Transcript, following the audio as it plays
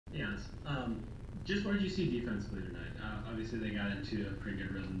Giannis. Just what did you see defensively tonight? Obviously, they got into a pretty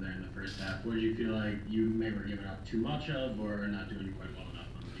good rhythm there in the first half. What did you feel like you maybe were giving up too much of, or not doing quite well enough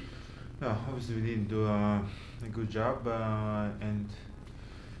on the defensive end? No, obviously we didn't do a good job, and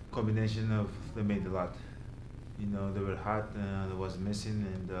combination of they made a lot. They were hot, that was missing,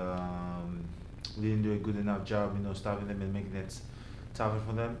 and we didn't do a good enough job, stopping them and making it tougher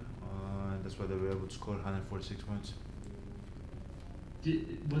for them. And that's why they were able to score 146 points.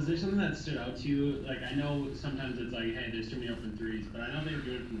 Was there something that stood out to you? Like, I know sometimes it's like, hey, there's too many open threes, but I know they were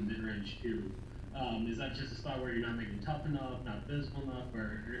doing it from the mid-range too. Is that just a spot where you're not making tough enough, not physical enough,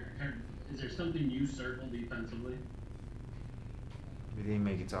 or is there something you circle defensively? We didn't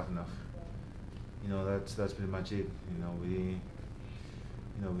make it tough enough. That's pretty much it.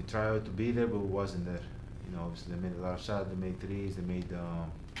 We tried to be there, but we wasn't there. Obviously they made a lot of shots, they made threes, they made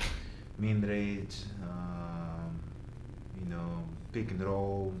mean range. Pick and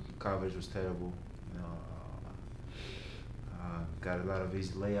roll coverage was terrible. Got a lot of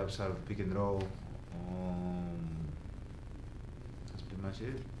easy layups out of the pick and roll. That's pretty much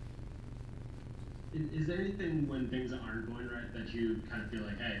it. Is there anything when things aren't going right that you kind of feel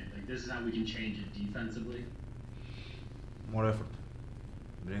like, hey, like this is how we can change it defensively? More effort.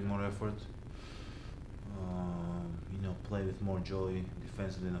 Bring more effort. Play with more joy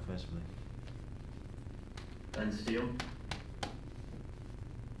defensively and offensively. Ben Steele.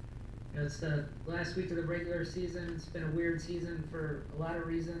 It's the last week of the regular season. It's been a weird season for a lot of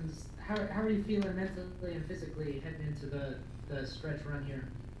reasons. How are you feeling mentally and physically heading into the stretch run here?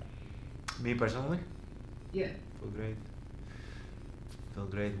 Me personally? Yeah. Feel great. Feel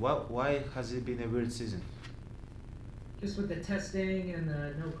great. Why has it been a weird season? Just with the testing and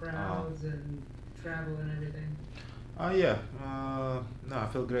the no crowds and travel and everything. Yeah. No, I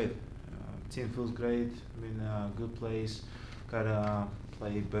feel great. Team feels great. I'm in a good place. Gotta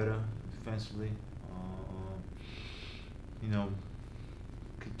play better defensively.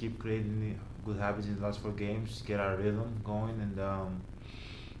 Keep creating good habits in the last 4 games. Get our rhythm going and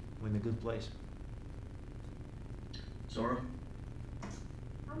we're in a good place. Zora.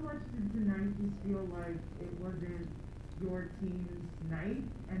 How much did tonight just feel like it wasn't your team's night,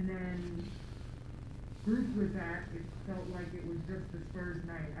 and then Bruce was at, it felt like it was just the Spurs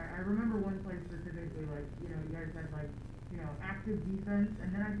night? I remember one play specifically, like, you guys had like, active defense,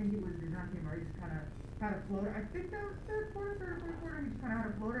 and then I think it was Dejounte Murray just kind of had a floater. I think that was third quarter, fourth quarter, he just kind of had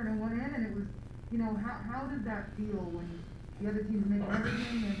a floater and it went in, and it was, how did that feel when the other team's making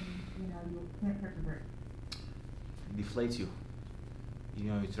everything and, you can't catch a break? It deflates you.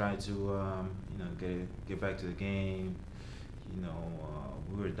 You try to, get back to the game.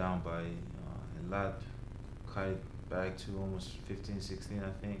 We were down by a lot, cut it back to almost 15, 16,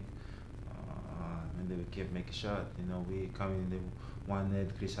 I think. And then we kept making shots. We come in the one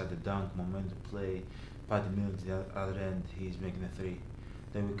net, Chris had the dunk, momentum play, Patty Mills the other end, he's making a three.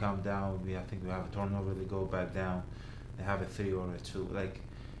 Then we come down, I think we have a turnover, they go back down, they have a 3 or a 2.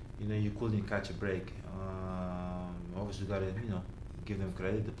 You couldn't catch a break. Obviously, we gotta, give them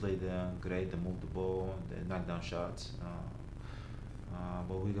credit. They played great. They moved the ball. They knocked down shots.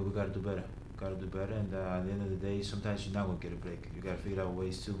 But we gotta do better. Gotta do better. And at the end of the day, sometimes you're not gonna get a break. You gotta figure out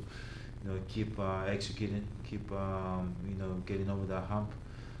ways to, keep executing, keep getting over that hump,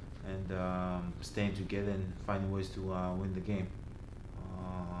 and staying together and finding ways to win the game.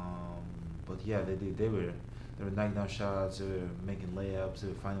 But yeah, they were knocking down shots. They were making layups. They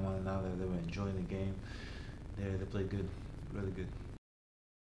were finding one another. They were enjoying the game. They played good, really good.